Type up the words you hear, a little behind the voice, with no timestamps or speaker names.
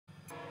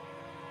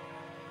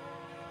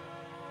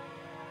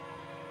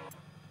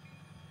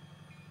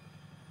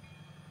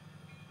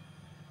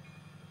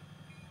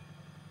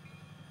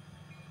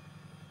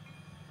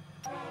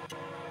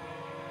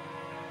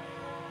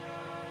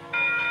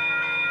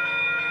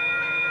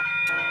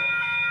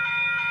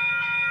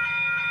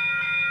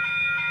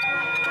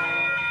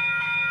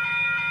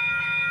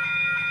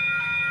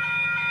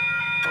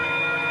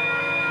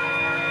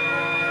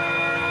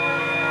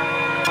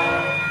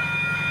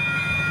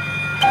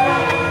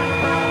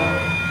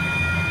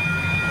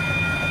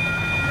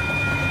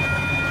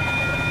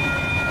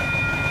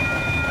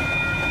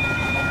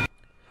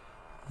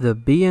The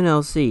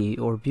BNLC,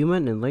 or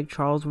Beaumont and Lake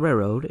Charles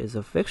Railroad, is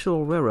a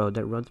fictional railroad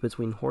that runs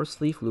between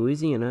Horseleaf,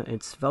 Louisiana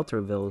and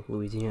Svelterville,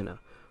 Louisiana.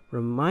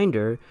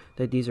 Reminder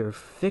that these are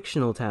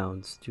fictional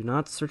towns. Do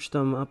not search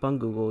them up on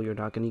Google, you're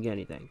not going to get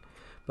anything.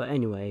 But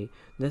anyway,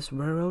 this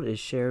line is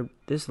shared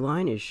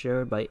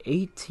by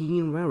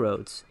 18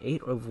 railroads,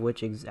 8 of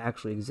which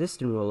actually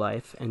exist in real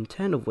life, and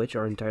 10 of which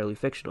are entirely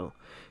fictional.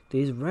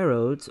 These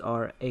railroads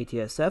are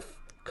ATSF,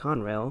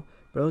 Conrail,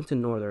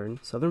 Burlington Northern,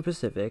 Southern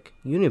Pacific,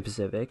 Union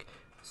Pacific,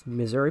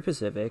 Missouri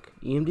Pacific,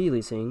 EMD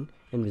Leasing,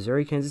 and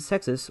Missouri Kansas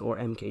Texas, or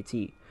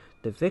MKT.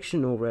 The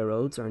fictional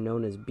railroads are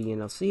known as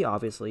BNLC,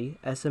 obviously,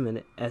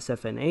 SFNH,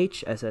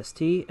 SST,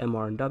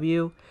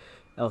 MRNW,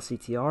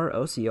 LCTR,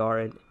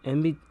 OCR,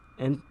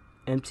 and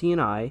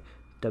MTNI,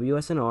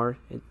 WSNR,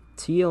 and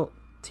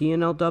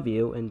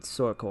TNLW, and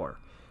SORCOR.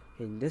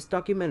 In this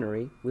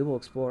documentary, we will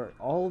explore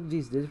all of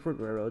these different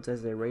railroads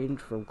as they range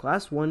from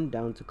Class 1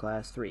 down to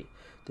Class 3.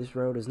 This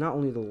road is not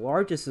only the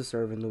largest to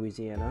serve in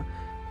Louisiana,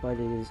 but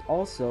it is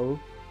also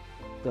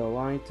the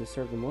line to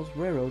serve the most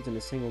railroads in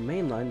a single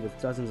main line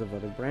with dozens of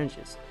other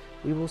branches.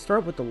 We will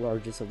start with the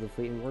largest of the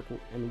fleet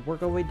and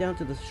work our way down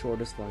to the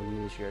shortest line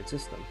in the shared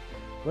system.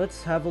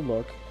 Let's have a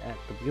look at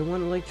the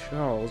Beaumont Lake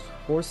Charles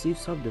Horseleaf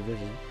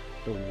subdivision,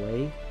 the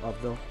Way of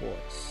the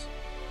Horse.